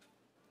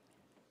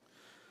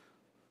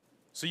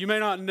So you may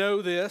not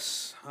know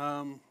this.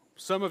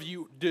 Some of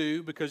you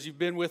do because you've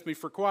been with me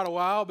for quite a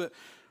while, but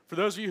for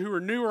those of you who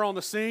are newer on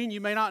the scene, you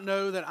may not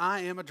know that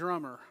I am a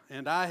drummer,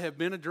 and I have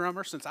been a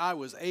drummer since I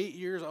was 8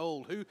 years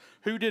old.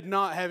 Who did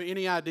not have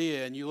any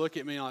idea? And you look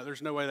at me like,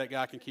 there's no way that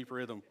guy can keep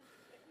rhythm.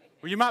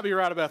 Well, you might be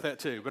right about that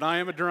too, but I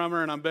am a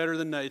drummer, and I'm better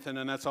than Nathan,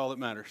 and that's all that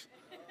matters.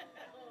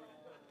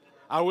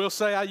 I will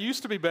say I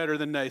used to be better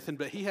than Nathan,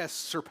 but he has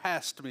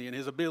surpassed me in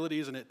his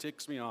abilities, and it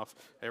ticks me off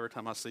every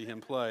time I see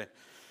him play.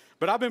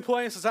 But I've been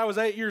playing since I was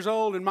 8 years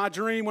old, and my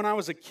dream when I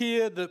was a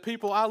kid, the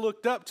people I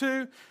looked up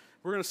to,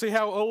 we're going to see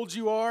how old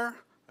you are.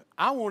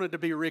 I wanted to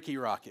be Ricky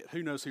Rocket.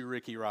 Who knows who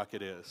Ricky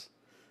Rocket is?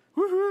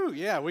 Woohoo!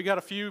 Yeah, we got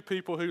a few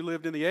people who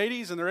lived in the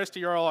 80s, and the rest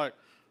of you are like,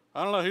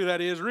 I don't know who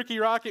that is. Ricky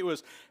Rocket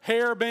was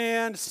hair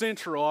band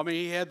central. I mean,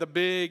 he had the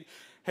big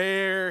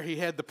hair, he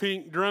had the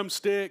pink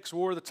drumsticks,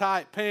 wore the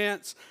tight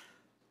pants.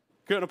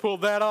 Couldn't have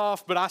pulled that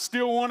off, but I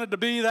still wanted to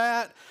be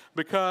that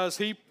because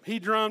he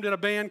drummed in a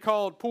band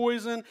called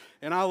Poison,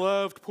 and I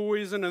loved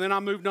Poison. And then I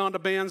moved on to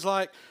bands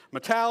like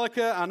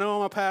Metallica. I know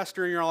I'm a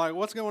pastor, and you're like,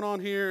 what's going on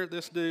here?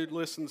 This dude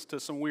listens to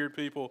some weird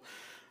people.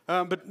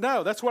 But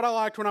no, that's what I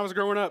liked when I was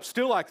growing up.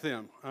 Still like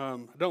them. I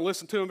don't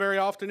listen to them very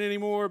often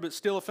anymore, but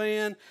still a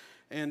fan.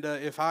 And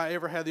if I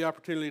ever had the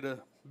opportunity to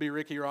be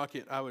Ricky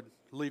Rocket, I would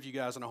leave you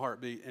guys in a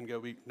heartbeat and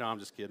go be, no, I'm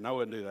just kidding. I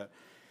wouldn't do that.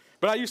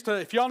 But I used to,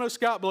 if y'all know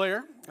Scott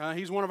Blair,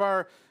 he's one of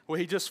our, well,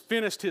 he just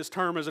finished his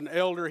term as an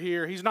elder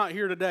here. He's not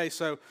here today,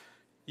 so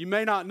you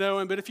may not know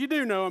him. But if you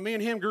do know him, me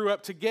and him grew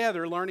up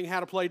together learning how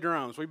to play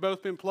drums. We've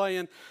both been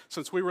playing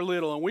since we were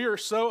little. And we are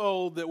so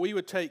old that we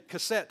would take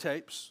cassette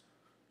tapes,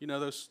 you know,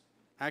 those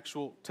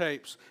actual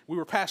tapes. We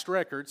were past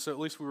records, so at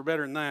least we were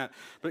better than that.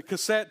 But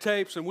cassette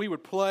tapes, and we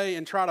would play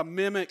and try to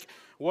mimic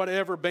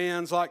whatever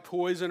bands like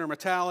Poison or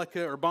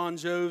Metallica or Bon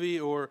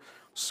Jovi or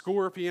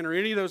Scorpion or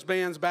any of those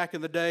bands back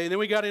in the day. And then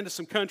we got into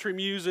some country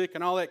music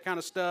and all that kind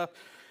of stuff.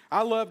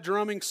 I love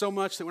drumming so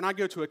much that when I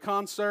go to a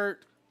concert,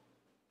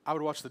 I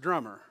would watch the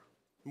drummer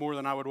more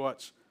than I would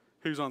watch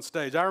who's on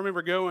stage. I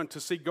remember going to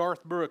see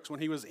Garth Brooks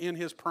when he was in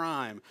his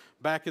prime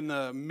back in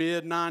the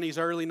mid-'90s,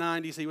 early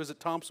 90s. He was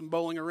at Thompson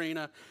Bowling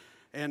Arena,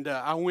 and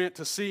I went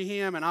to see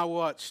him, and I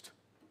watched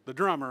the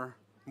drummer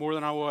more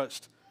than I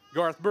watched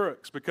Garth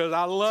Brooks because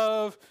I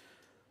love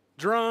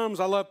drums.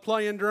 I love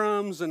playing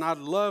drums, and I'd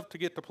love to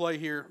get to play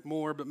here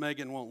more, but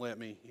Megan won't let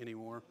me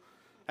anymore.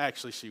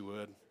 Actually, she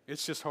would.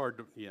 It's just hard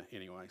to, yeah,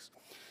 anyways.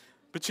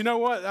 But you know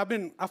what?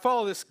 I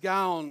follow this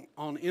guy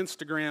on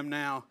Instagram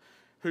now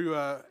who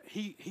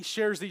he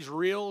shares these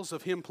reels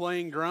of him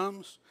playing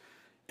drums,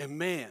 and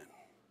man,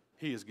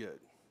 he is good.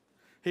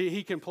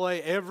 He can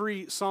play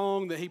every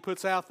song that he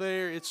puts out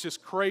there. It's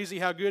just crazy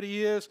how good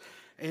he is,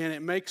 and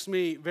it makes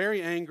me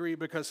very angry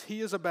because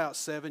he is about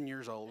 7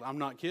 years old. I'm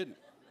not kidding.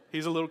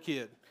 He's a little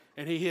kid,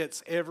 and he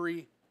hits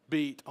every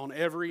beat on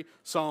every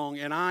song,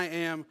 and I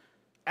am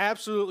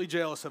absolutely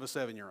jealous of a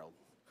 7-year-old.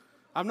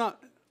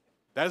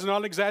 That is not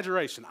an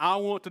exaggeration. I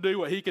want to do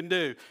what he can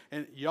do,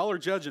 and y'all are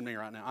judging me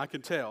right now. I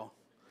can tell.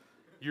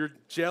 You're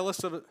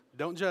jealous of it.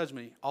 Don't judge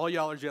me. All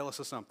y'all are jealous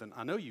of something.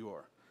 I know you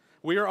are.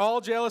 We are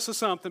all jealous of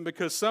something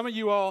because some of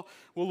you all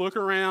will look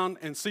around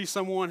and see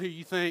someone who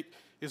you think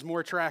is more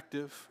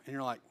attractive, and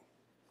you're like,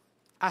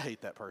 I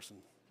hate that person.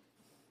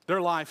 Their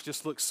life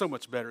just looks so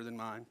much better than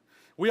mine.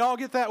 We all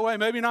get that way.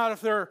 Maybe not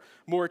if they're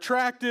more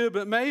attractive,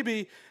 but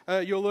maybe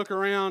you'll look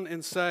around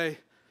and say,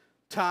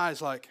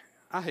 Ty's like,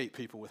 I hate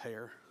people with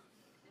hair.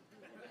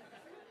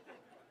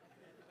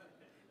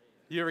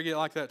 You ever get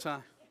like that,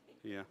 Ty?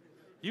 Yeah.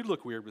 You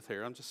look weird with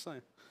hair, I'm just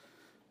saying.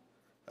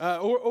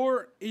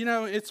 Or you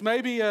know, it's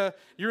maybe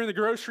you're in the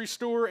grocery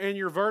store and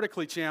you're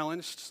vertically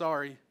challenged,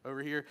 sorry,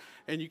 over here,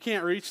 and you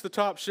can't reach the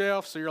top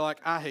shelf, so you're like,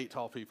 I hate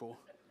tall people.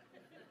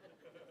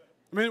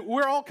 I mean,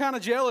 we're all kind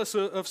of jealous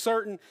of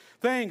certain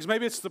things.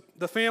 Maybe it's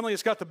the family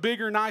that's got the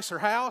bigger, nicer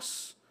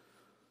house.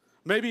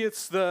 Maybe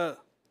it's the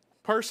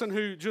person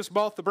who just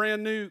bought the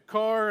brand new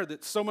car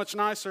that's so much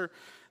nicer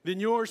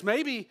than yours.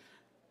 Maybe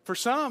for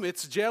some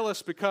it's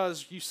jealous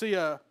because you see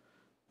a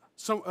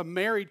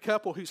married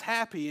couple who's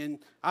happy and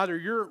either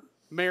your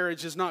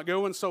marriage is not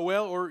going so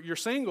well or you're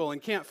single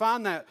and can't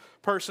find that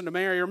person to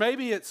marry. Or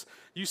maybe it's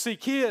you see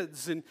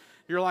kids and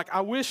you're like,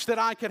 I wish that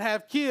I could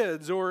have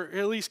kids, or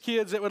at least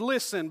kids that would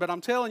listen. But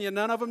I'm telling you,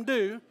 none of them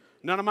do.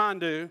 None of mine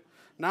do.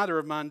 Neither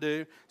of mine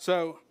do.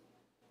 So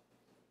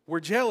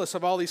we're jealous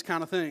of all these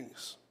kind of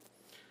things.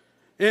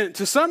 And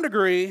to some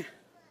degree,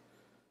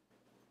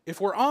 if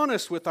we're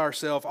honest with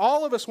ourselves,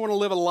 all of us want to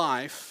live a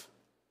life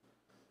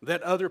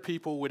that other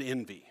people would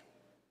envy.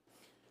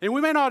 And we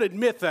may not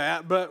admit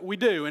that, but we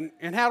do.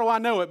 And how do I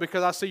know it?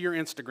 Because I see your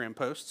Instagram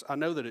posts. I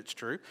know that it's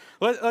true.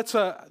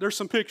 There's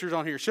some pictures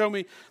on here. Show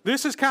me.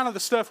 This is kind of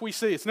the stuff we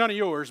see. It's none of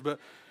yours, but,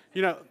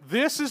 you know,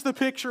 this is the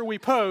picture we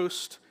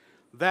post.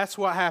 That's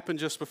what happened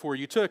just before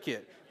you took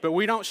it. But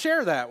we don't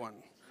share that one.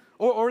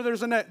 Or there's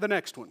the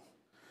next one.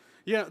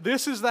 Yeah,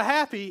 this is the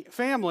happy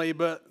family,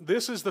 but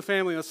this is the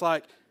family that's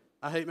like,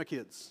 I hate my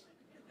kids.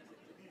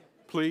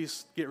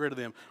 Please get rid of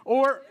them.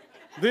 Or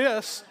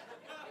this...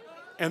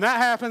 And that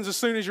happens as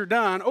soon as you're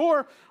done.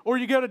 Or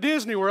you go to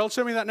Disney World,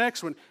 show me that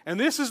next one, and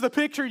this is the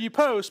picture you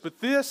post, but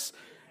this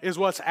is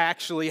what's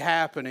actually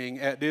happening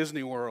at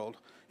Disney World.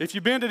 If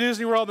you've been to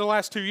Disney World in the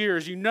last 2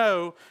 years, you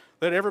know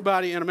that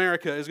everybody in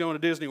America is going to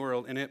Disney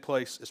World, and that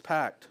place is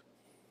packed.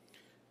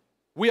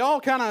 We all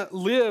kind of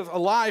live a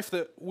life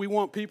that we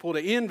want people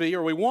to envy,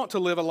 or we want to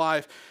live a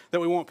life that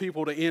we want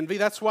people to envy.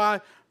 That's why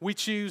we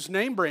choose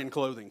name brand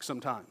clothing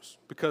sometimes,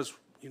 because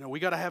we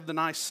got to have the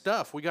nice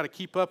stuff. We got to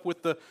keep up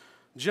with the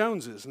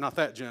Joneses, not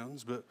that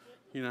Jones, but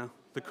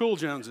the cool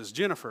Joneses.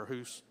 Jennifer,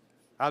 who's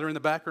either in the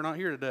back or not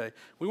here today.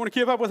 We want to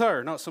keep up with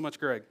her, not so much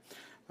Greg.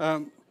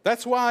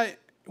 That's why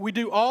we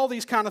do all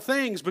these kind of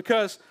things,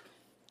 because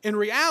in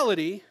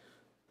reality,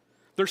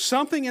 there's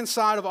something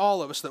inside of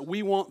all of us that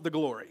we want the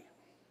glory.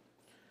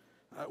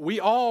 We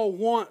all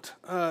want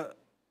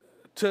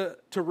to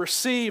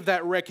receive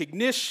that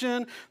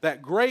recognition,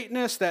 that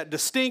greatness, that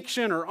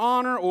distinction or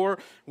honor, or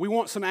we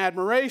want some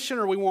admiration,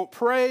 or we want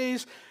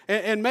praise.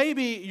 And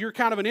maybe you're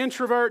kind of an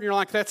introvert and you're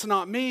like, that's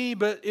not me,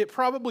 but it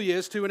probably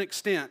is to an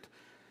extent.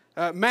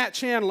 Matt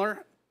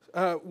Chandler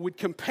would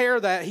compare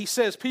that. He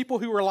says people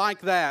who are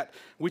like that,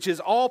 which is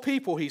all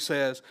people, he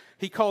says,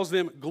 he calls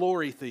them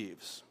glory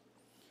thieves.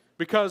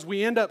 Because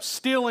we end up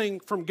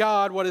stealing from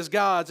God what is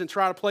God's and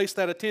try to place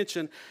that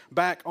attention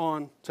back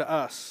on to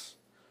us.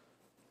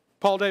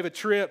 Paul David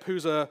Tripp,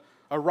 who's a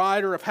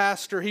writer, a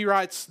pastor, he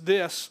writes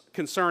this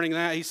concerning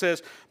that. He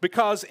says,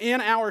 because in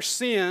our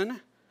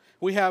sin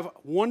we have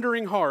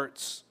wandering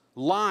hearts,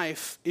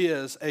 life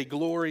is a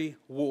glory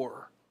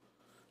war.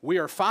 We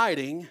are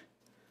fighting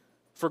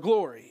for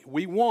glory.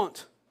 We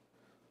want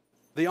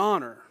the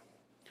honor.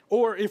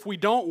 Or if we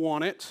don't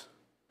want it,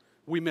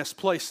 we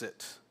misplace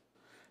it.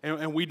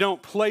 And we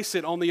don't place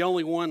it on the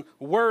only one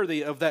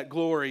worthy of that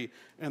glory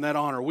and that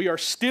honor. We are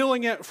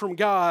stealing it from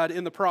God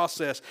in the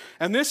process.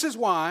 And this is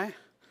why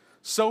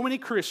so many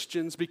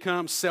Christians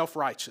become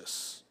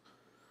self-righteous,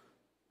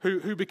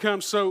 who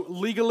become so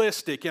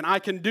legalistic, and I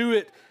can do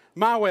it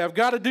my way. I've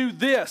got to do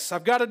this.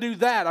 I've got to do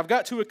that. I've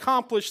got to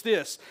accomplish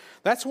this.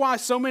 That's why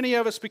so many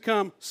of us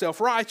become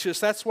self-righteous.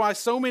 That's why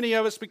so many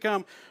of us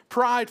become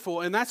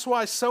prideful. And that's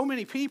why so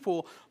many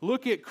people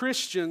look at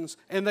Christians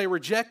and they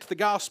reject the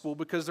gospel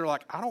because they're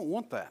like, I don't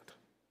want that.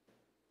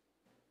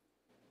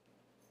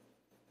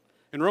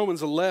 In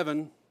Romans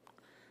 11,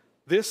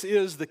 this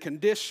is the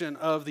condition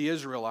of the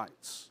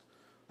Israelites,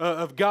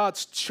 of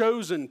God's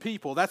chosen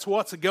people. That's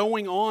what's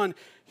going on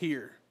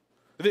here.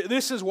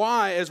 This is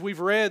why, as we've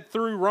read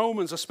through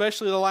Romans,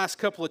 especially the last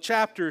couple of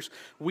chapters,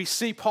 we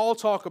see Paul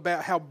talk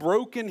about how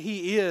broken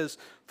he is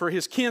for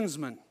his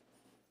kinsmen,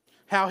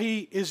 how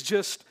he is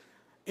just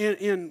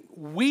in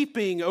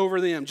weeping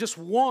over them, just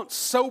wants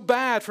so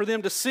bad for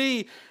them to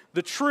see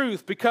the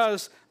truth,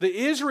 because the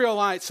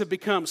Israelites have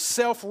become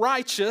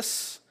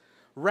self-righteous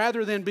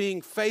rather than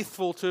being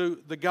faithful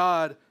to the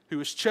God who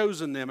has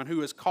chosen them and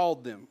who has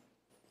called them.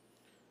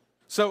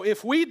 So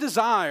if we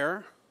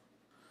desire,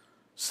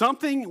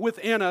 something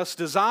within us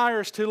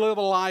desires to live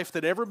a life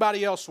that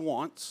everybody else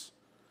wants,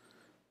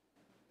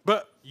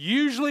 but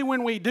usually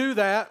when we do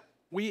that,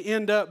 we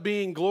end up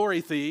being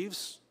glory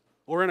thieves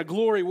or in a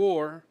glory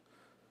war.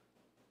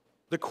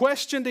 The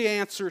question to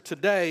answer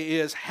today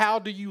is, how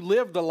do you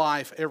live the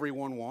life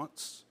everyone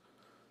wants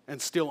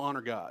and still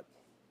honor God?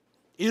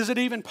 Is it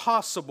even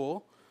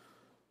possible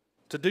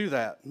to do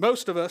that?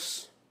 Most of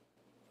us,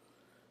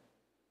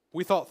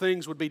 we thought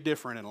things would be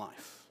different in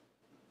life.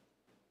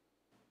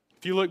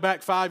 If you look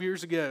back 5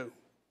 years ago,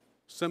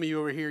 some of you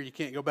over here, you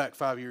can't go back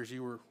 5 years.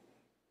 You were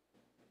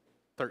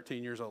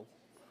 13 years old.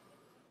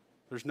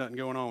 There's nothing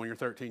going on when you're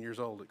 13 years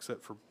old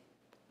except for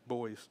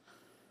boys.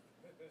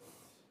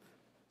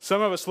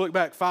 Some of us look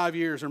back 5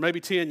 years or maybe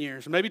 10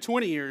 years or maybe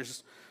 20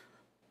 years,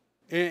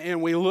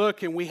 and we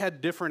look and we had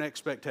different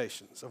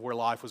expectations of where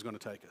life was going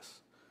to take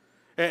us.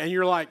 And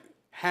you're like,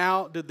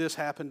 how did this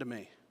happen to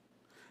me?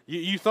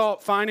 You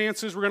thought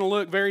finances were going to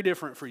look very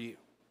different for you.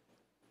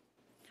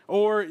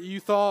 Or you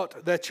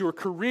thought that your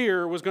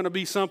career was going to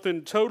be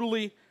something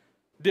totally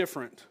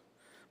different.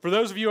 For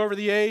those of you over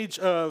the age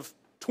of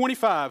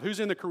 25, who's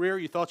in the career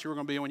you thought you were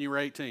going to be when you were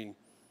 18?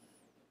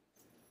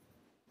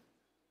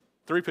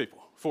 3 people,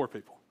 4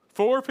 people.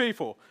 4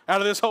 people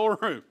out of this whole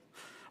room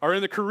are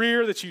in the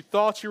career that you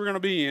thought you were going to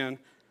be in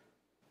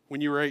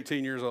when you were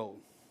 18 years old.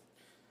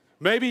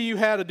 Maybe you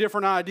had a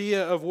different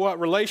idea of what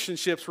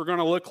relationships were going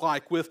to look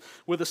like with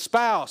a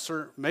spouse,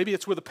 or maybe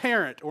it's with a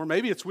parent, or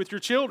maybe it's with your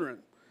children.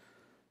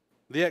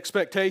 The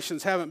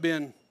expectations haven't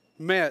been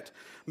met.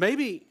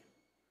 Maybe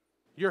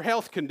your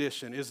health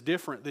condition is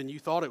different than you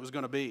thought it was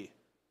going to be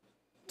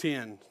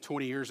 10,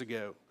 20 years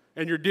ago.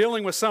 And you're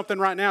dealing with something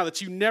right now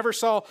that you never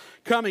saw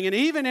coming. And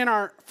even in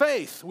our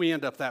faith, we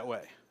end up that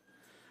way.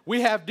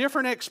 We have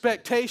different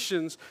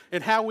expectations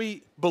in how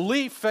we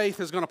believe faith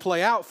is going to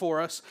play out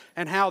for us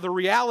and how the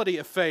reality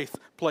of faith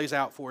plays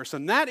out for us.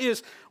 And that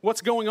is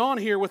what's going on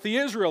here with the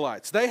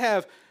Israelites. They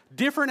have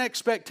different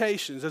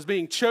expectations as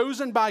being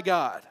chosen by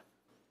God.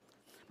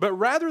 But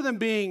rather than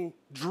being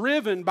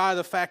driven by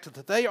the fact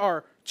that they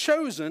are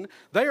chosen,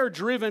 they are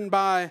driven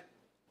by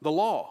the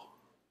law.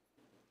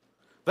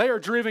 They are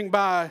driven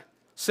by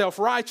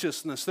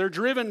self-righteousness. They're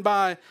driven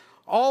by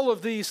all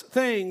of these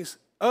things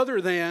other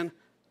than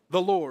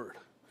the Lord.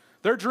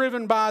 They're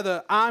driven by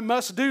the I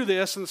must do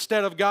this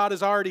instead of God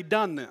has already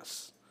done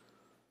this.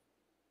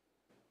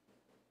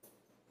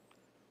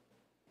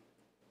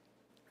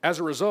 As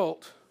a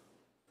result,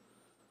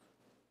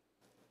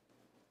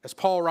 as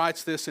Paul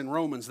writes this in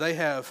Romans, they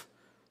have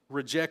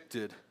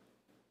rejected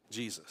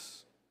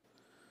Jesus.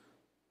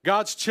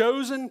 God's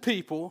chosen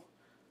people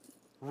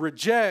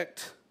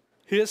reject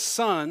His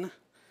Son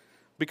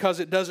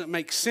because it doesn't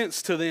make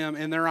sense to them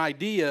in their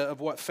idea of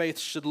what faith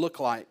should look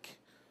like.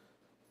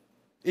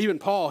 Even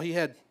Paul, he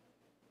had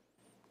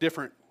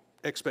different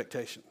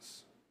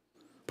expectations.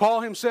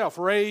 Paul himself,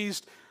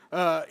 raised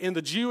in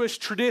the Jewish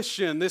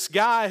tradition, this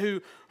guy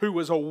who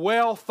was a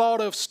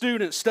well-thought-of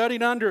student,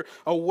 studied under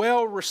a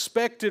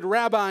well-respected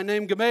rabbi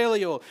named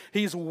Gamaliel.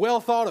 He's well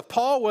thought of.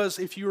 Paul was,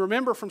 if you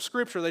remember from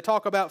Scripture, they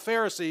talk about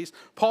Pharisees.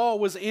 Paul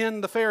was in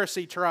the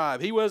Pharisee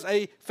tribe. He was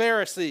a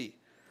Pharisee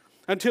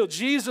until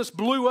Jesus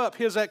blew up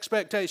his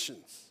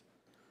expectations.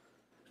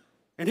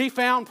 And he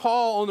found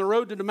Paul on the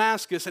road to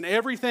Damascus, and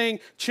everything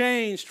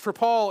changed for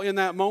Paul in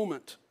that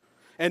moment.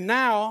 And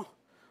now,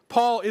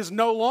 Paul is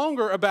no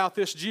longer about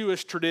this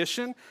Jewish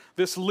tradition,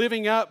 this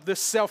living up, this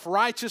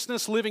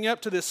self-righteousness, living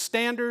up to this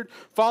standard,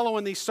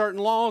 following these certain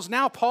laws.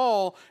 Now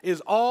Paul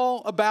is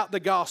all about the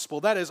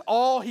gospel. That is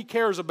all he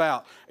cares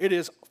about. It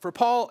is, for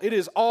Paul, it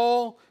is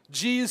all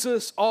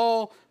Jesus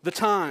all the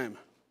time.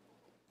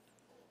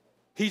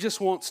 He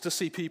just wants to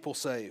see people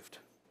saved.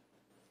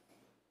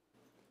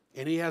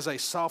 And he has a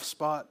soft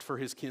spot for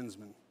his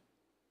kinsmen.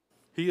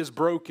 He is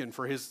broken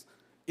for his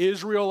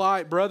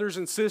Israelite brothers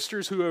and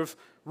sisters who have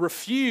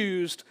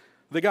refused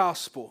the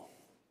gospel.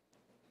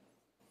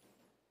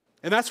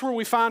 And that's where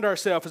we find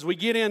ourselves as we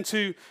get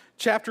into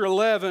chapter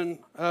 11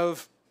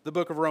 of the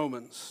book of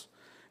Romans.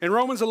 In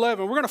Romans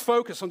 11, we're going to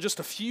focus on just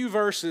a few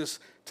verses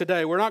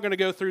today. We're not going to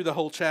go through the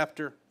whole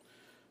chapter.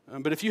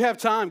 But if you have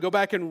time, go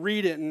back and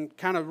read it and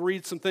kind of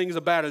read some things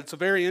about it. It's a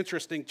very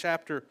interesting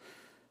chapter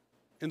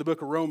in the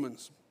book of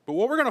Romans. But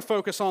what we're going to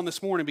focus on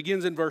this morning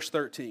begins in verse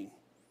 13.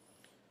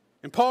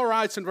 And Paul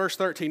writes in verse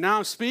 13, "Now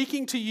I'm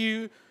speaking to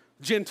you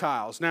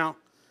Gentiles." Now,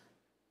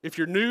 if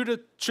you're new to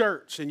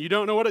church and you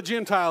don't know what a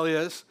Gentile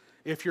is,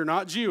 if you're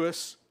not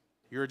Jewish,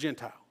 you're a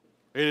Gentile.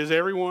 It is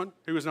everyone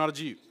who is not a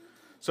Jew.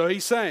 So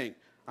he's saying,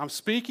 I'm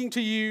speaking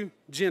to you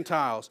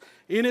Gentiles.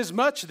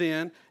 Inasmuch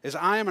then as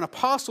I am an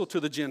apostle to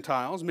the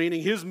Gentiles,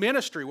 meaning his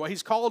ministry, what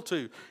he's called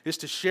to, is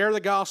to share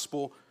the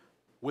gospel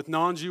with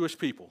non-Jewish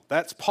people.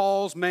 That's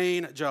Paul's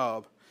main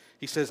job.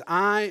 He says,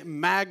 I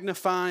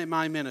magnify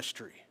my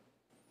ministry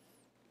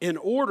in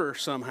order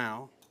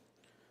somehow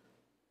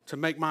to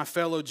make my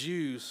fellow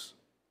Jews,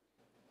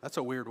 that's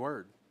a weird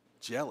word,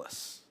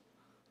 jealous.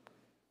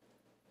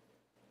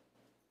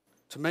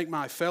 To make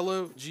my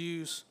fellow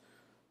Jews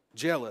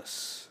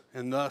jealous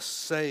and thus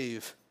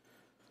save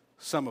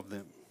some of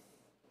them.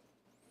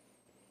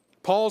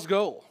 Paul's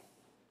goal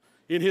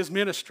in his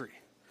ministry,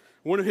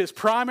 one of his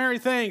primary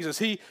things is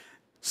he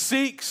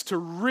seeks to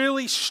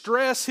really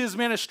stress his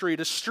ministry,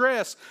 to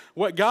stress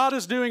what God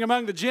is doing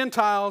among the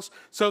Gentiles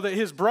so that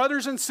his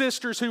brothers and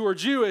sisters who are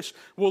Jewish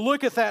will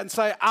look at that and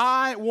say,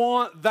 I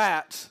want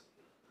that.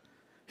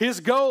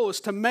 His goal is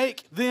to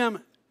make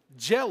them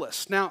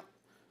jealous. Now,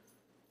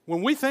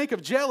 when we think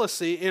of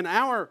jealousy in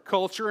our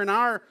culture, in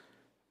our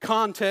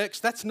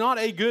context, that's not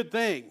a good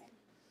thing.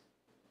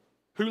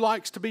 Who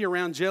likes to be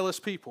around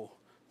jealous people?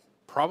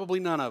 Probably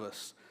none of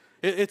us.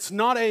 It's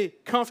not a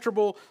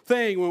comfortable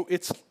thing.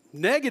 It's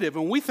negative.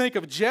 When we think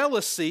of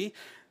jealousy,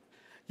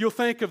 you'll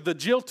think of the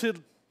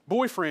jilted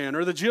boyfriend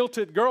or the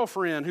jilted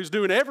girlfriend who's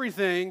doing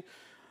everything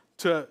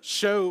to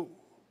show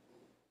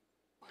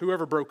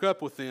whoever broke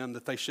up with them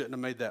that they shouldn't have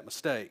made that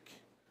mistake.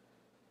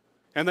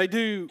 And they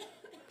do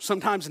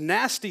sometimes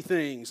nasty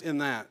things in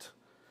that.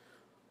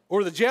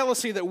 Or the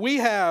jealousy that we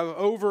have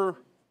over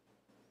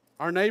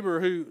our neighbor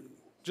who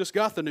just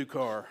got the new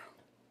car.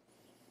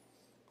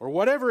 Or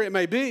whatever it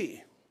may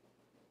be.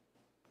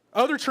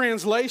 Other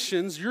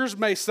translations, yours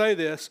may say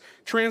this,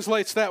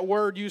 translates that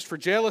word used for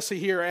jealousy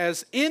here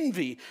as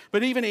envy.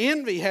 But even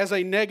envy has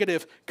a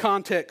negative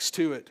context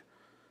to it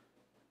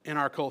in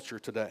our culture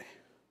today.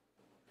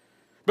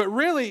 But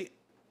really,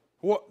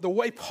 the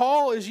way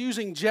Paul is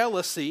using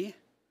jealousy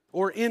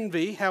or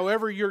envy,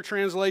 however your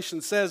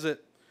translation says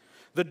it,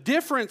 the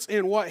difference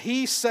in what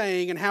he's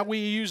saying and how we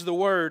use the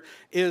word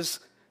is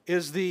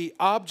the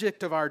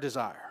object of our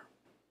desire.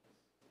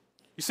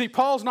 You see,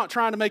 Paul's not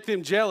trying to make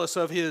them jealous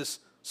of his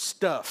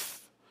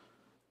stuff.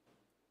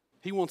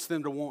 He wants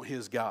them to want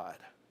his God.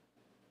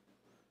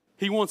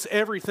 He wants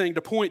everything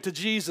to point to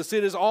Jesus.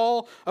 It is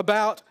all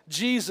about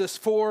Jesus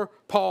for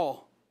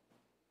Paul.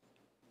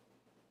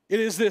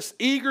 It is this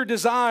eager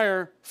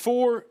desire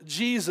for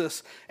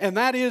Jesus, and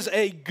that is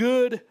a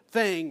good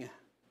thing.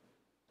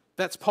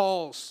 That's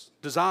Paul's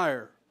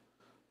desire,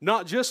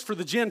 not just for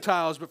the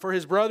Gentiles, but for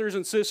his brothers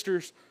and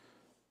sisters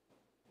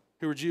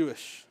who are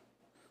Jewish.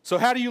 So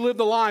how do you live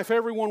the life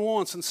everyone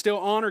wants and still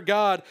honor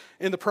God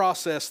in the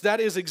process? That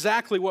is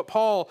exactly what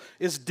Paul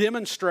is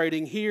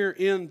demonstrating here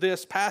in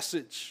this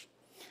passage.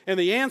 And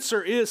the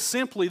answer is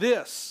simply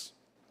this.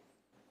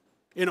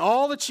 In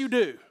all that you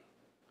do,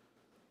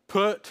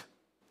 put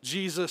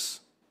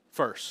Jesus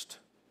first.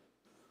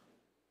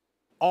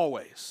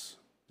 Always.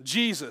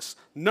 Jesus,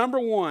 number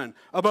one,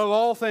 above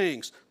all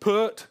things,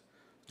 put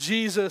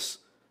Jesus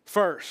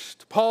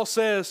first. Paul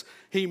says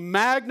he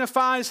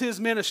magnifies his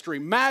ministry.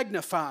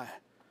 Magnify.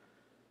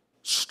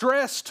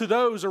 Stress to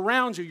those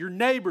around you, your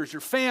neighbors, your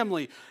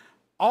family,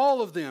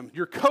 all of them,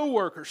 your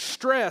coworkers,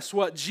 stress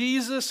what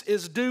Jesus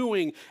is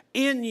doing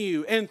in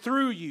you and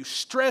through you.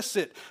 Stress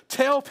it.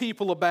 Tell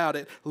people about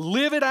it.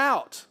 Live it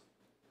out.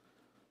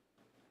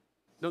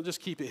 Don't just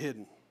keep it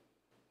hidden.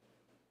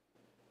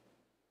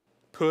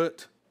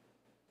 Put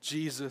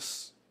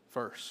Jesus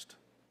first.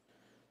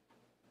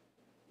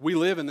 We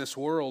live in this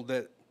world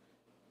that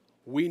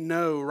we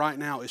know right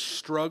now is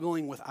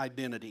struggling with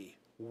identity.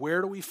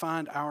 Where do we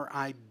find our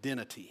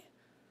identity?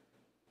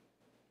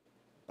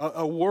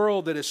 A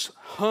world that is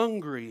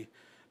hungry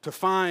to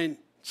find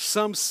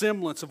some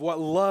semblance of what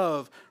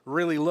love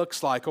really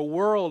looks like. A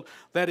world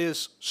that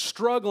is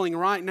struggling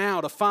right now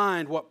to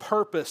find what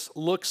purpose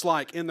looks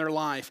like in their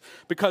life.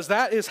 Because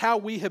that is how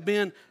we have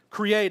been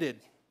created.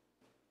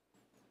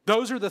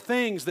 Those are the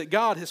things that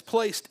God has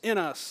placed in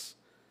us.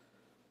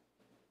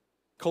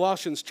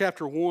 Colossians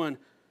chapter 1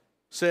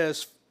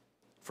 says,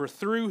 "For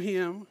through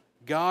him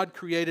God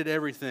created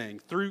everything."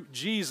 Through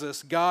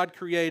Jesus, God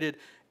created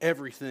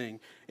everything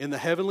in the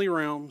heavenly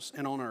realms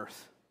and on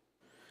earth.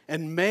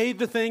 And made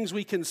the things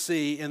we can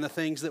see and the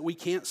things that we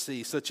can't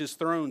see, such as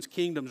thrones,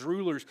 kingdoms,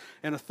 rulers,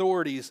 and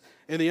authorities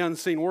in the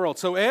unseen world.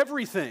 So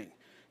everything,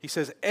 he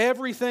says,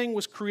 everything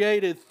was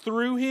created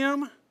through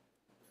him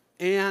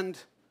and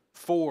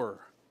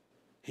for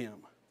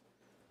him.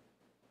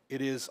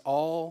 It is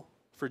all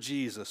for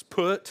Jesus.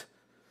 Put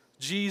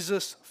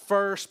Jesus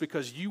first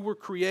because you were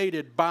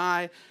created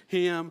by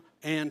him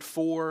and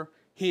for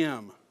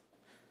him.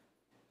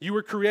 You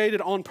were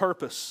created on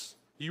purpose.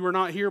 You were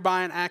not here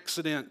by an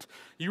accident.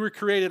 You were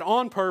created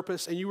on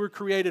purpose and you were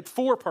created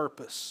for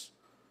purpose.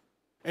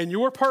 And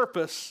your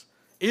purpose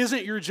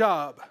isn't your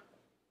job.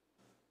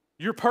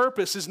 Your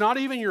purpose is not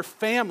even your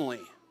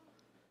family.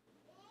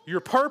 Your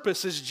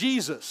purpose is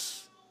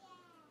Jesus.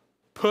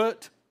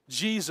 Put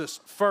Jesus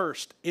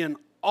first in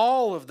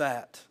all of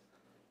that.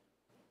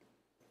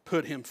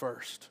 Put him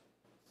first.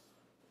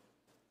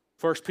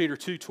 1 Peter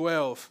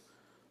 2:12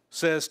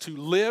 says to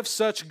live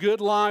such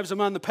good lives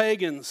among the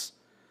pagans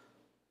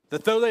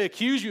that though they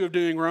accuse you of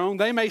doing wrong,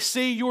 they may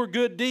see your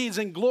good deeds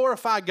and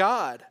glorify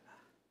God.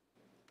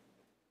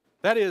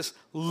 That is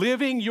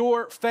living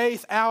your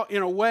faith out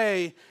in a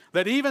way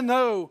that even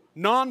though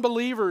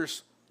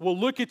non-believers will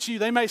look at you,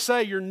 they may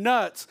say you're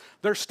nuts,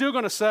 they're still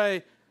going to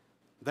say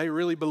they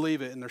really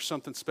believe it and there's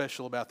something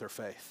special about their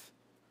faith.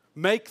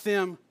 Make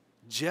them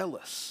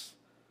jealous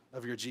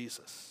of your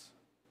Jesus.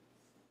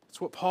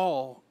 That's what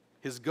Paul,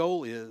 his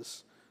goal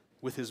is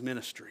with his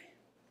ministry.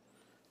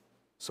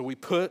 So we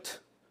put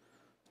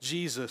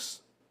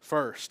Jesus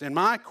first. And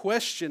my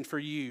question for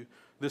you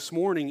this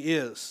morning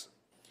is,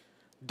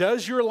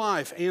 does your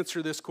life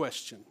answer this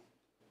question?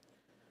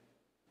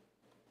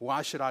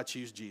 Why should I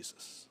choose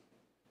Jesus?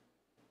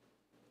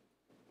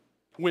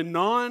 When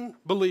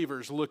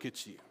non-believers look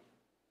at you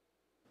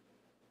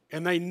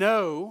and they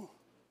know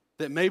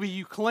that maybe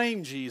you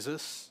claim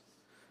Jesus,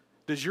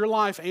 does your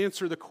life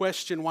answer the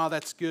question why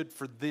that's good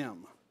for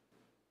them?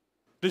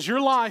 Does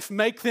your life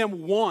make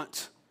them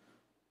want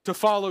to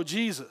follow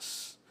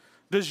Jesus?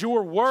 Does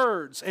your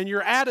words and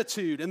your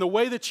attitude and the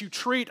way that you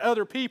treat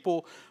other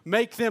people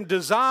make them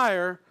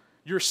desire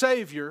your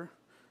Savior?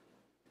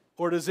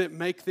 Or does it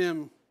make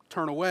them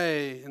turn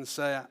away and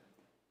say,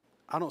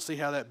 I don't see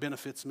how that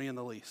benefits me in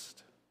the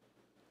least?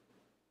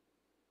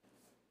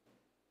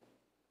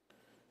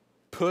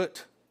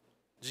 Put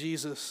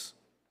Jesus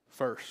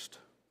first.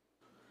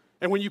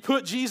 And when you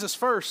put Jesus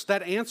first,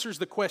 that answers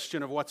the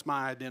question of what's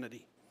my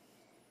identity.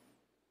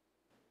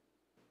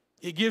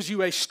 It gives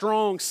you a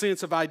strong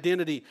sense of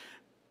identity.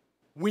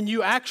 When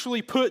you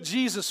actually put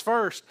Jesus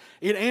first,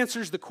 it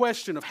answers the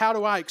question of how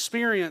do I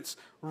experience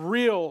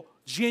real,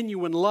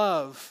 genuine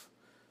love?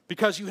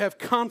 Because you have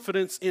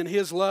confidence in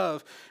his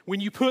love.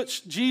 When you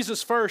put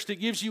Jesus first, it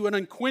gives you an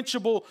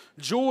unquenchable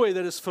joy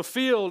that is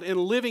fulfilled in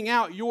living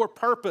out your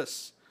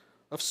purpose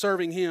of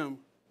serving him.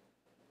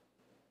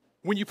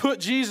 When you put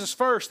Jesus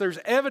first, there's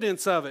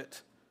evidence of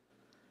it.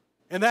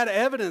 And that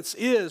evidence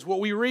is what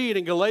we read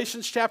in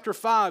Galatians chapter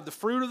 5. The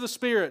fruit of the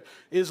Spirit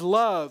is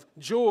love,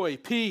 joy,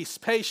 peace,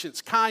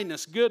 patience,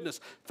 kindness,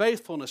 goodness,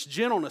 faithfulness,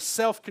 gentleness,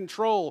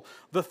 self-control.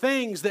 The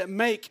things that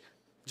make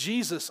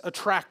Jesus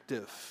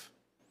attractive.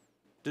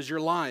 Does your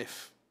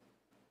life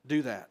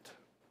do that?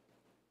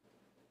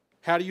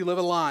 How do you live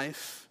a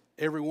life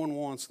everyone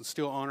wants and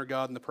still honor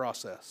God in the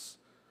process?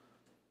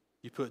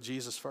 You put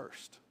Jesus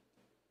first.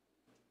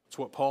 That's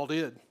what Paul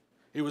did.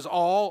 It was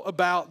all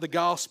about the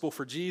gospel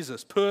for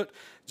Jesus. Put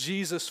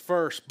Jesus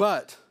first.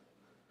 But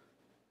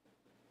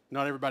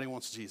Not everybody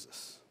wants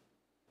Jesus.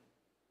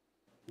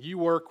 You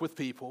work with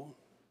people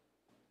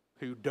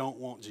who don't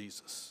want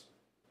Jesus.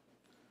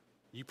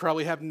 You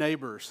probably have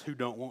neighbors who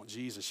don't want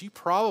Jesus. You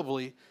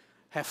probably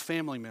have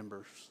family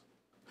members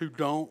who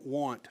don't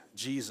want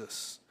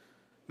Jesus.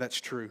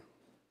 That's true.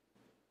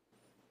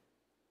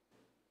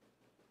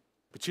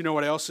 But you know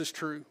what else is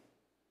true?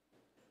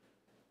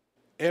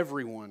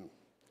 Everyone,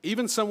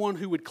 even someone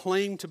who would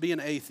claim to be an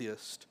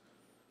atheist,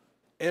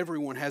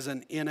 everyone has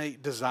an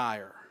innate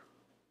desire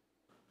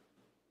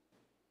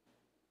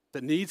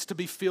that needs to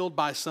be filled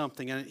by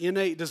something, an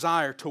innate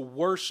desire to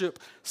worship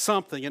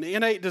something, an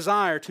innate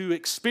desire to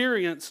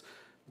experience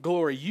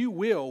glory. You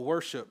will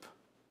worship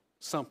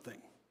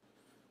something.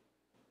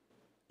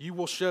 You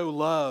will show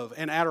love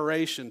and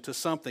adoration to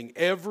something.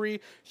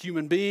 Every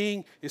human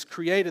being is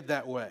created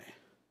that way.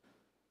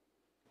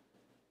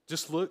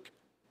 Just look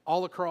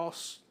all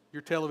across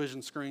your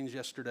television screens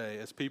yesterday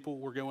as people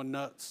were going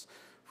nuts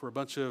for a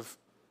bunch of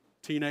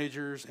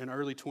teenagers and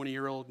early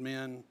 20-year-old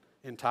men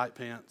in tight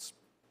pants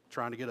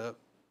trying to get a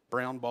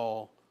brown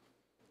ball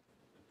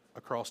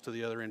across to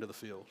the other end of the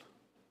field.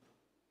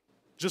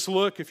 Just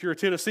look, if you're a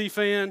Tennessee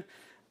fan,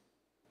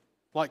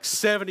 like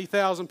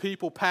 70,000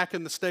 people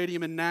packing the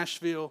stadium in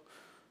Nashville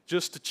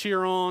just to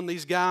cheer on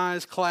these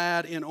guys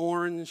clad in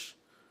orange.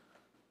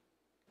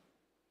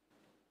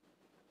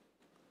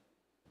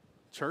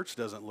 Church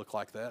doesn't look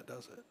like that,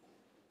 does it?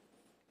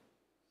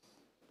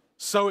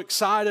 So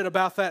excited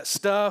about that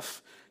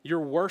stuff, you're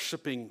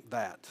worshiping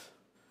that.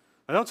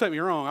 Now, don't take me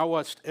wrong, I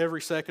watched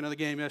every second of the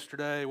game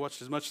yesterday,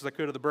 watched as much as I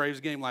could of the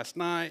Braves game last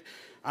night.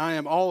 I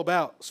am all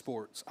about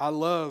sports. I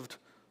loved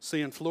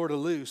seeing Florida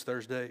lose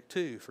Thursday,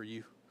 too, for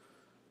you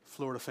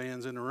Florida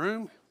fans in the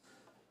room.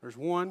 There's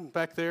one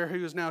back there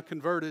who is now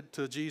converted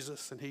to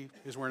Jesus, and he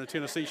is wearing a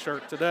Tennessee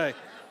shirt today.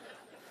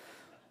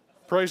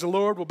 Praise the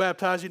Lord, we'll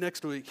baptize you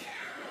next week.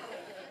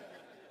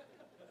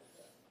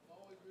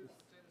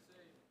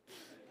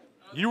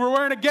 You were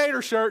wearing a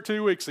Gator shirt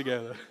 2 weeks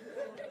ago.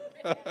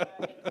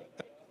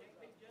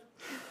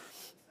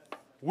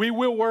 We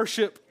will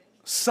worship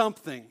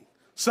something.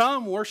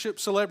 Some worship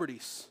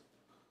celebrities.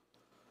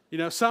 You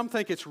know, some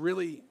think it's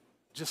really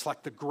just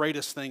like the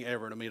greatest thing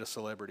ever to meet a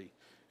celebrity.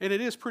 And it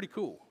is pretty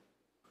cool.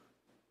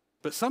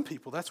 But some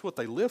people, that's what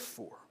they live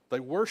for. They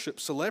worship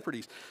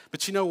celebrities.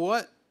 But you know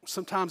what?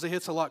 Sometimes it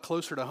hits a lot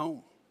closer to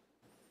home.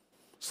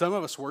 Some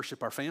of us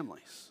worship our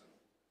families.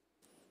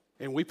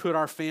 And we put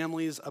our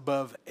families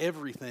above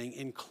everything,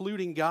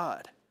 including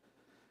God.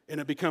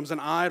 And it becomes an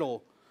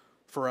idol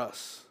for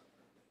us.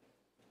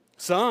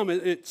 Some,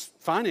 it's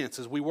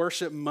finances. We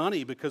worship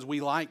money because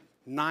we like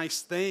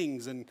nice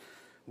things and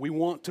we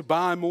want to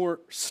buy more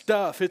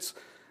stuff. It's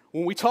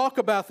when we talk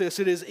about this,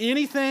 it is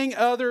anything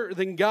other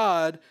than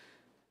God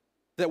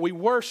that we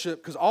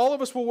worship, because all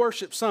of us will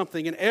worship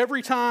something, and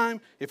every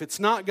time, if it's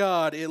not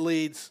God, it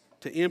leads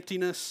to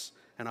emptiness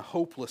and a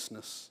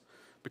hopelessness,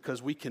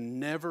 because we can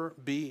never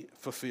be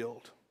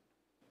fulfilled.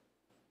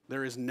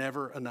 There is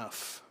never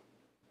enough.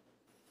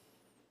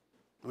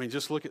 I mean,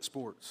 just look at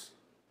sports.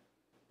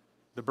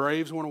 The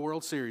Braves won a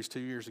World Series 2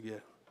 years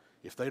ago.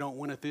 If they don't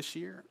win it this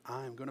year,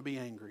 I'm going to be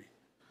angry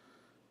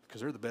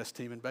because they're the best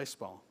team in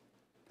baseball.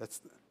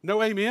 That's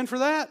no amen for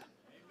that?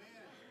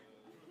 Amen.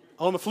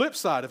 On the flip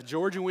side, if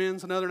Georgia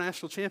wins another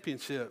national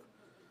championship,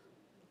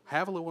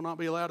 Havila will not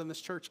be allowed in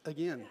this church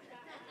again.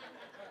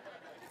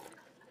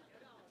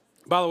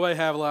 By the way,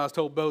 Havila, I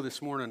told Bo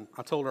this morning,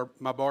 I told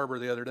my barber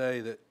the other day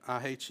that I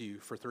hate you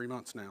for 3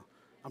 months now.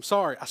 I'm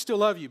sorry. I still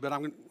love you,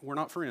 but we're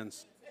not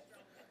friends.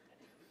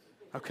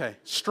 Okay.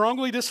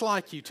 Strongly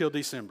dislike you till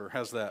December.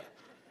 How's that?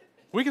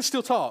 We can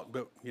still talk,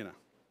 but,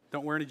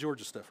 don't wear any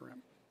Georgia stuff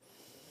around.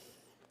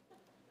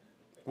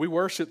 We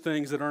worship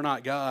things that are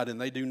not God,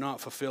 and they do not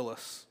fulfill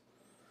us.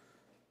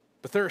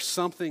 But there is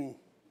something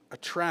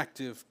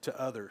attractive to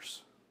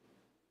others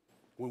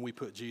when we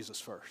put Jesus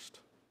first.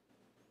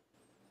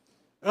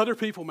 Other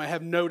people may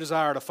have no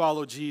desire to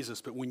follow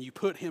Jesus, but when you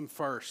put him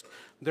first,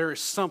 there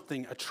is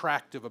something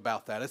attractive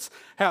about that. It's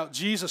how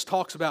Jesus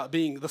talks about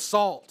being the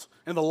salt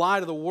and the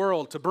light of the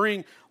world, to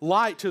bring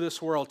light to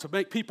this world, to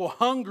make people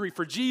hungry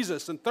for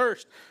Jesus and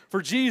thirst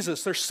for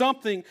Jesus. There's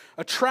something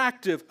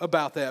attractive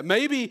about that.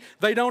 Maybe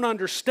they don't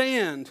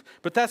understand,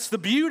 but that's the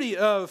beauty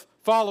of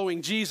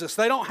following Jesus.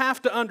 They don't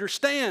have to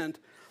understand.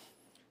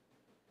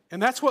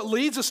 And that's what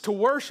leads us to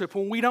worship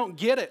when we don't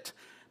get it.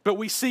 But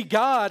we see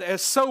God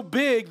as so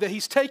big that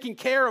he's taking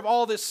care of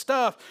all this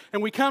stuff.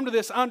 And we come to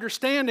this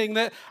understanding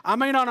that I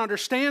may not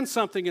understand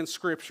something in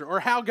Scripture or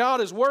how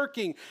God is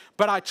working,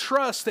 but I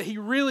trust that he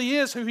really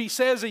is who he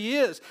says he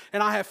is.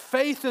 And I have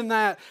faith in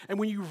that. And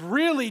when you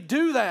really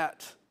do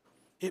that,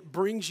 it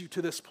brings you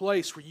to this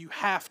place where you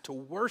have to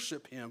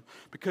worship him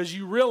because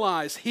you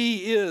realize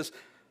he is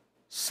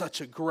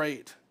such a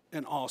great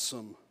and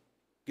awesome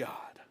God.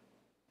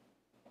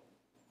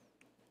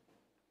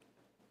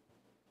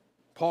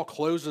 Paul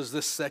closes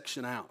this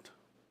section out.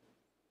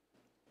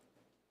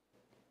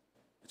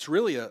 It's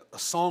really a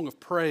song of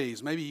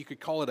praise. Maybe you could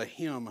call it a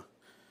hymn.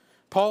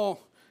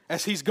 Paul,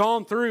 as he's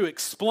gone through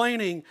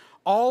explaining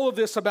all of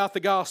this about the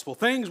gospel,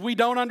 things we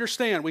don't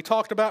understand. We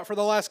talked about for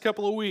the last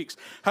couple of weeks,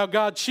 how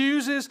God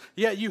chooses,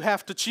 yet you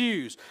have to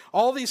choose.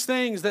 All these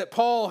things that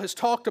Paul has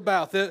talked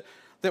about that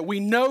we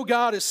know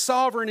God is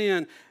sovereign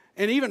in,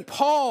 and even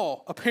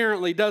Paul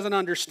apparently doesn't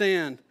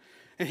understand.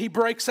 And he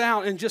breaks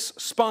out in just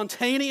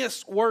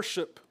spontaneous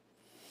worship.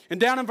 And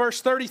down in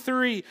verse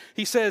 33,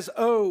 he says,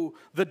 "Oh,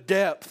 the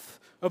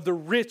depth of the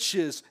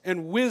riches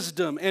and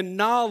wisdom and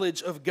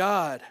knowledge of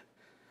God.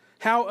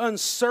 How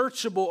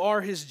unsearchable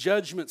are his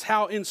judgments,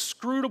 how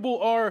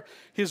inscrutable are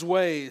his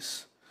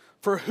ways.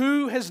 For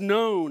who has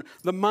known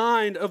the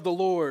mind of the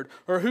Lord,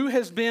 or who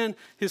has been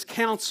his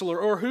counselor,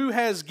 or who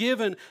has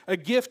given a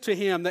gift to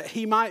him that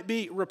he might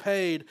be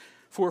repaid?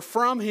 For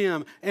from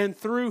him and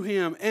through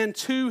him and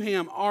to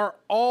him are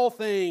all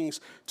things.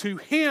 To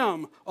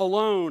him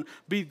alone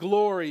be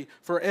glory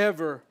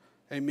forever.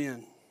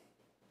 Amen."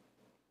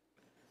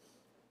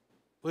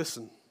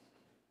 Listen,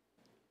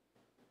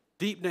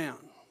 deep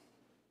down,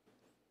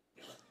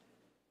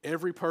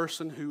 every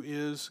person who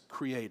is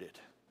created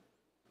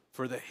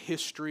for the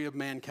history of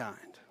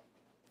mankind,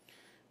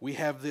 we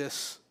have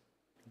this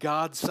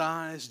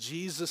God-sized,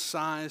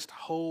 Jesus-sized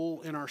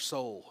hole in our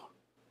soul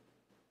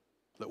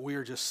that we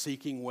are just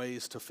seeking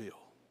ways to fill.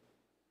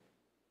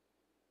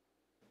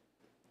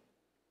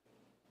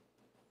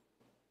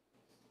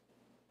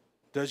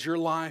 Does your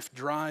life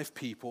drive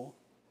people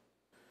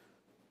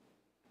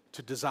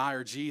to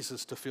desire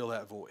Jesus to fill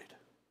that void?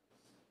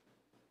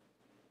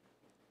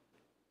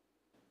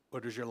 Or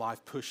does your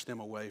life push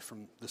them away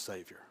from the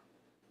Savior?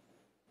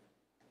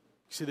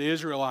 You see, the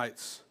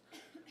Israelites,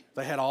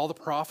 they had all the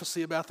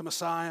prophecy about the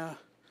Messiah,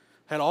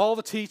 had all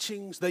the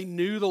teachings, they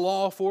knew the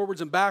law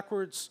forwards and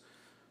backwards,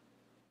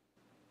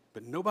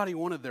 but nobody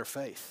wanted their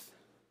faith.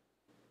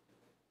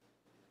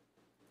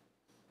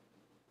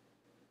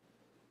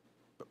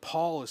 But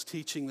Paul is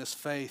teaching this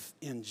faith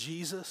in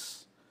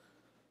Jesus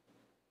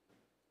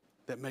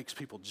that makes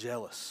people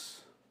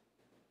jealous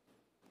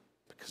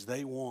because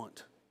they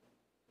want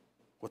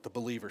what the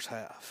believers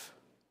have.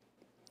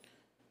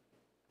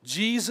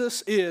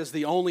 Jesus is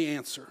the only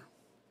answer.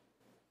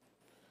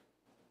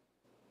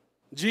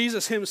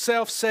 Jesus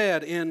himself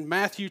said in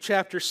Matthew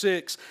chapter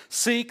 6,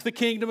 "Seek the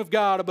kingdom of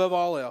God above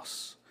all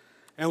else,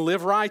 and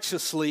live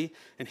righteously,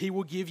 and he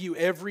will give you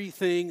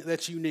everything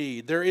that you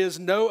need." There is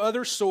no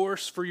other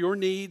source for your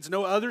needs,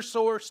 no other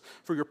source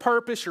for your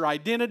purpose, your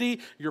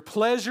identity, your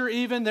pleasure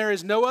even. There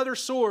is no other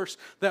source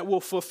that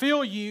will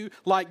fulfill you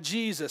like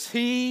Jesus.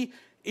 He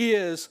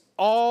is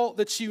all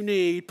that you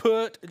need.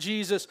 Put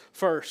Jesus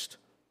first.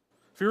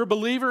 If you're a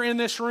believer in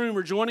this room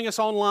or joining us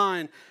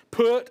online,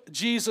 put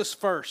Jesus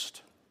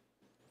first.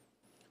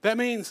 That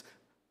means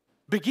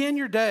begin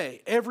your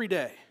day, every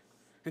day,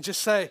 and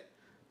just say,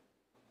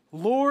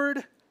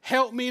 "Lord,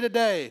 help me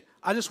today.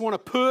 I just want to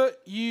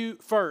put you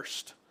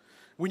first."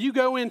 When you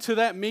go into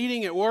that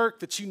meeting at work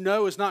that you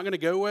know is not going to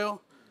go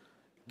well,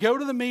 go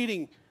to the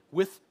meeting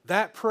with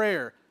that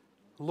prayer.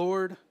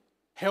 "Lord,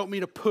 help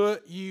me to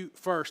put you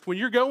first." When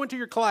you're going to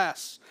your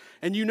class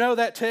and you know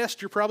that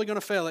test, you're probably going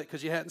to fail it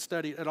because you hadn't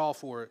studied at all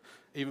for it,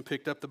 even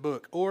picked up the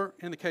book. Or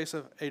in the case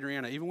of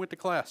Adriana, even went to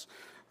class.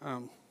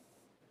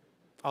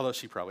 Although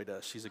she probably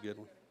does. She's a good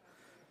one.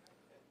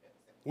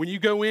 When you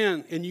go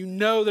in and you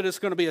know that it's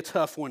going to be a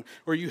tough one,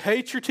 or you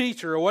hate your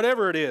teacher or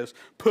whatever it is,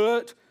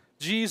 put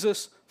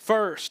Jesus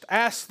first.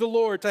 Ask the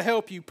Lord to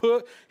help you.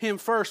 Put him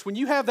first. When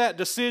you have that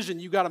decision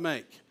you got to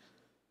make,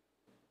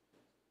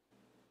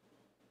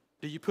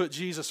 do you put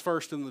Jesus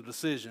first in the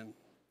decision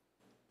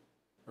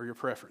or your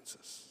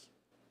preferences?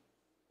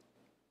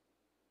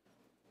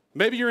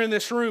 Maybe you're in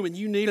this room and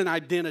you need an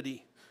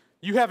identity.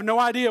 You have no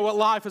idea what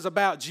life is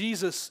about.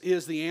 Jesus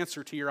is the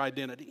answer to your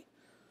identity.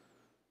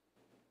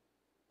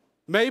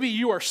 Maybe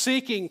you are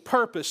seeking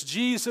purpose.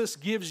 Jesus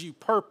gives you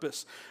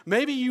purpose.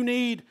 Maybe you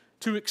need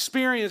to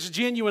experience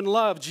genuine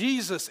love.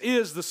 Jesus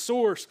is the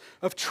source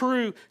of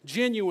true,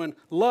 genuine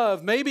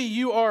love. Maybe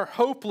you are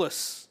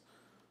hopeless.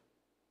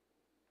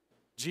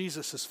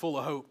 Jesus is full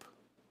of hope.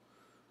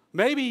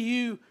 Maybe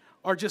you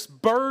are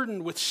just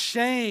burdened with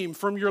shame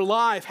from your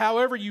life.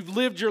 However you've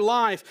lived your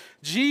life,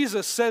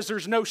 Jesus says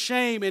there's no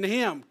shame in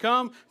him.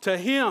 Come to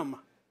him.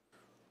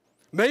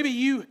 Maybe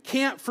you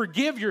can't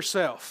forgive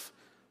yourself.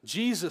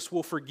 Jesus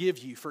will forgive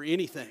you for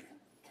anything.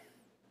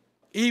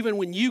 Even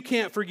when you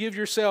can't forgive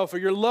yourself or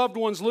your loved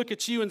ones look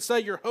at you and say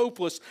you're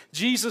hopeless,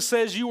 Jesus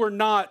says you are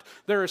not.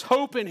 There is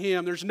hope in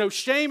him. There's no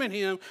shame in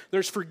him.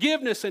 There's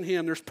forgiveness in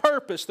him. There's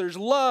purpose. There's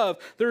love.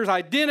 There's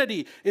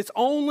identity. It's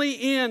only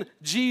in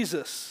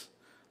Jesus.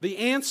 The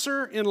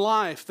answer in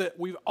life that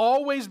we've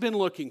always been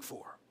looking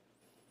for.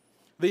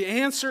 The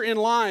answer in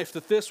life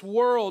that this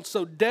world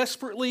so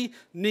desperately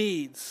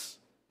needs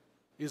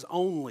is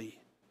only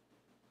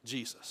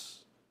Jesus.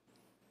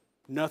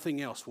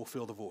 Nothing else will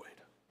fill the void.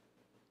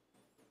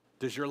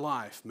 Does your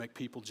life make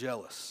people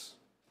jealous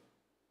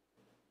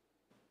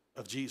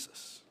of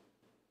Jesus?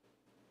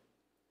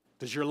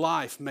 Does your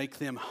life make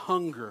them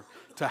hunger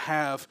to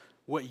have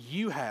what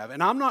you have?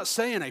 And I'm not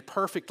saying a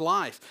perfect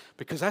life,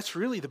 because that's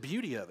really the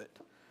beauty of it.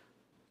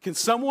 Can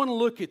someone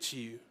look at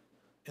you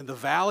in the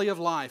valley of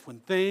life when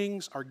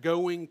things are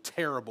going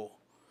terrible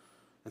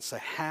and say,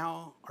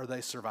 how are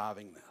they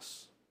surviving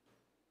this?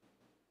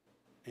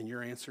 And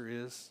your answer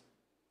is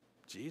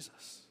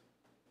Jesus.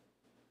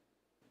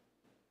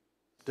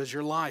 Does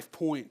your life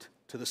point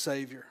to the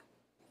Savior?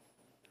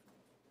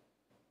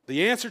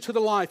 The answer to the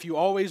life you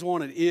always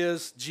wanted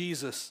is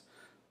Jesus.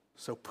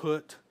 So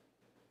put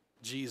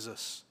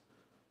Jesus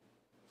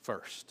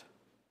first.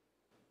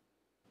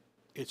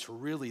 It's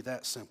really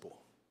that simple.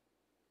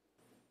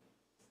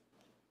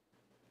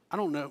 I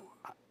don't know.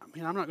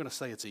 I'm not going to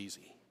say it's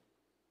easy.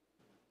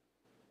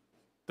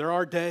 There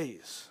are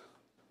days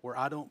where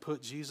I don't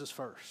put Jesus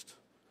first,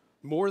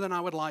 more than I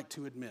would like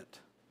to admit.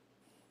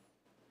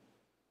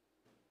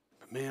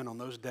 But man, on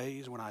those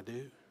days when I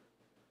do,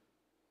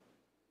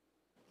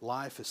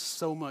 life is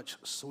so much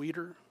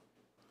sweeter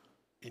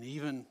and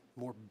even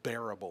more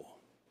bearable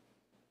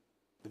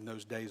than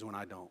those days when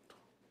I don't.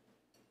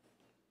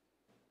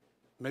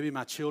 Maybe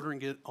my children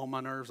get on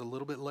my nerves a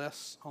little bit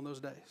less on those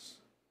days.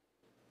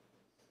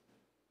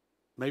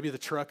 Maybe the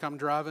truck I'm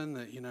driving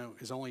that,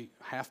 is only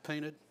half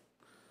painted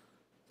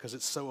because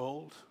it's so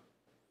old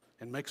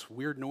and makes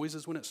weird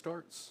noises when it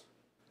starts.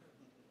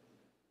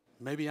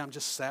 Maybe I'm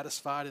just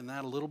satisfied in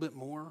that a little bit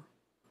more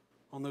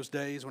on those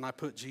days when I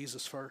put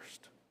Jesus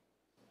first.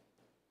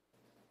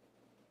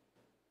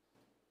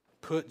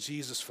 Put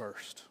Jesus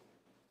first.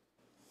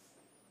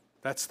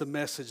 That's the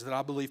message that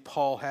I believe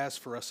Paul has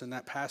for us in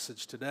that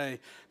passage today.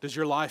 Does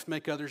your life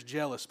make others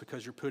jealous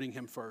because you're putting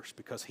him first?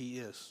 Because he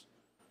is.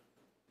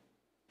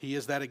 He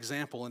is that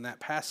example in that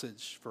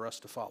passage for us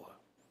to follow.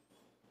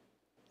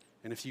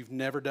 And if you've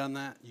never done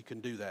that, you can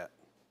do that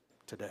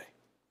today.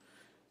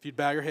 If you'd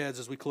bow your heads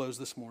as we close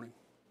this morning.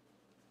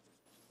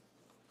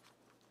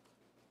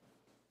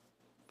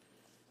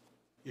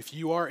 If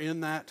you are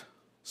in that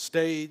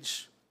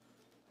stage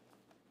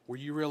where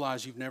you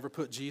realize you've never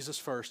put Jesus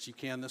first, you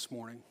can this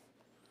morning.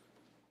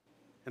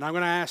 And I'm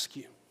going to ask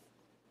you,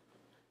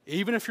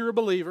 even if you're a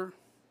believer,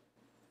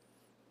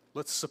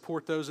 let's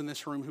support those in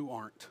this room who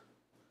aren't.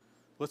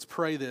 Let's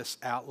pray this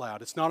out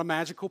loud. It's not a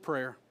magical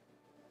prayer.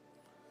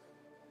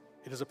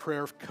 It is a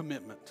prayer of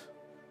commitment.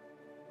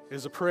 It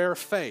is a prayer of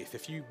faith.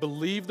 If you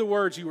believe the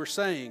words you are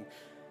saying,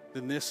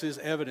 then this is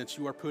evidence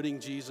you are putting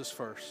Jesus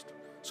first.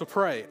 So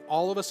pray,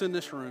 all of us in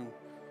this room,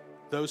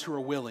 those who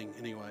are willing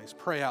anyways,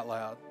 pray out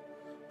loud.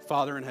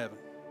 Father in heaven,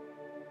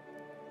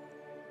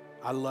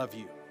 I love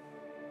you.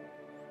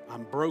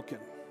 I'm broken,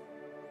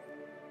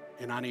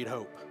 and I need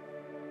hope.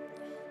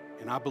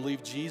 And I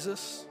believe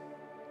Jesus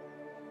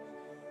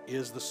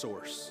is the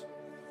source.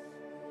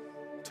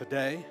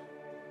 Today,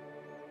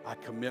 I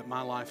commit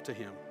my life to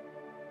him.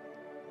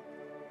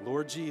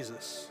 Lord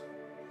Jesus,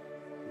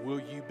 will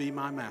you be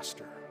my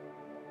master?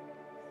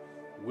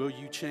 Will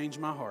you change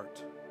my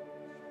heart?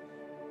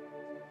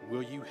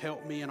 Will you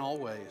help me in all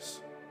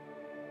ways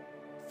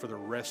for the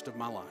rest of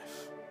my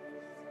life?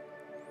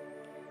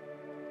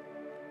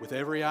 With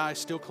every eye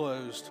still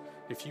closed,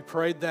 if you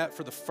prayed that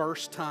for the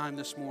first time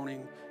this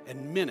morning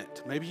and meant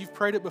it, maybe you've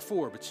prayed it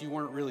before, but you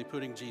weren't really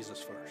putting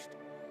Jesus first.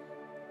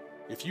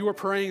 If you are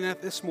praying that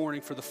this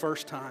morning for the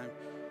first time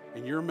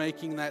and you're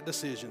making that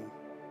decision,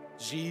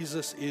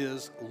 Jesus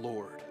is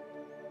Lord,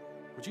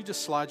 would you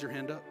just slide your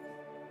hand up?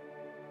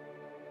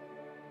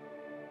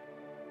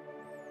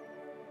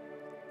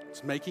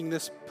 It's making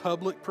this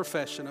public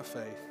profession of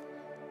faith.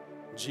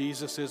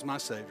 Jesus is my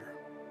Savior.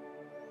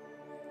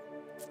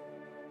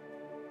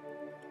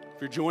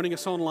 If you're joining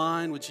us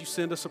online, would you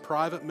send us a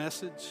private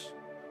message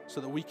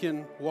so that we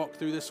can walk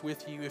through this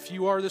with you? If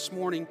you are this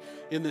morning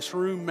in this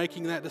room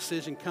making that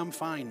decision, come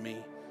find me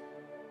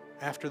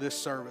after this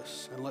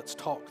service and let's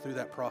talk through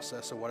that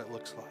process of what it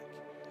looks like.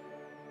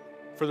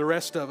 For the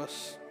rest of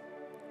us,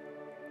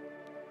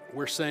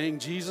 we're saying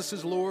Jesus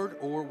is Lord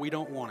or we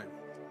don't want him.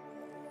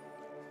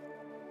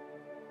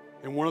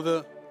 And one of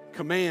the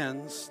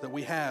commands that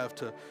we have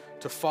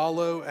to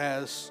follow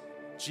as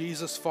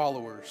Jesus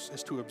followers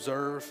is to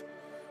observe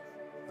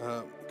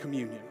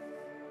communion.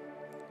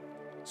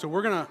 So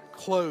we're going to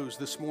close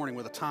this morning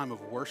with a time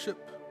of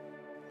worship.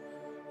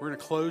 We're going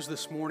to close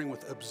this morning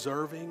with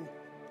observing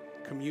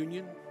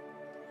communion.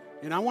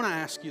 And I want to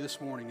ask you this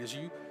morning,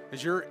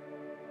 as you're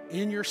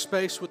in your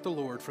space with the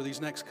Lord for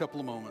these next couple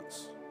of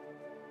moments,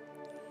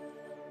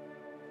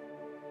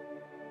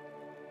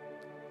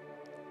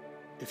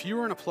 if you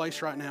are in a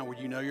place right now where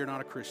you know you're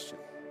not a Christian,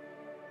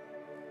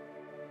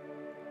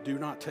 do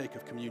not take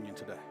of communion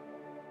today.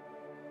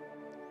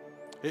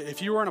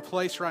 If you are in a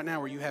place right now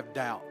where you have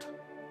doubt,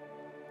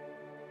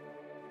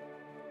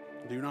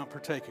 do not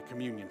partake of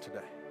communion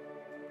today.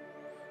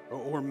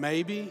 Or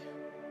maybe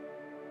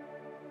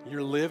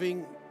you're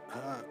living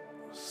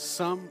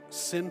some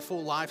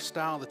sinful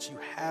lifestyle that you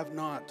have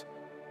not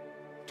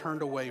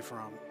turned away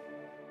from.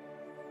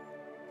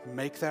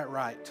 Make that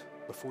right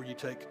before you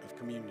take of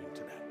communion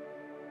today.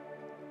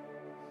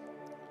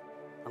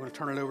 I'm going to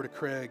turn it over to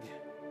Craig.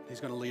 He's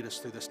going to lead us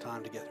through this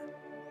time together.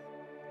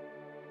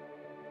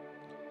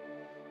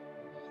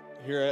 Here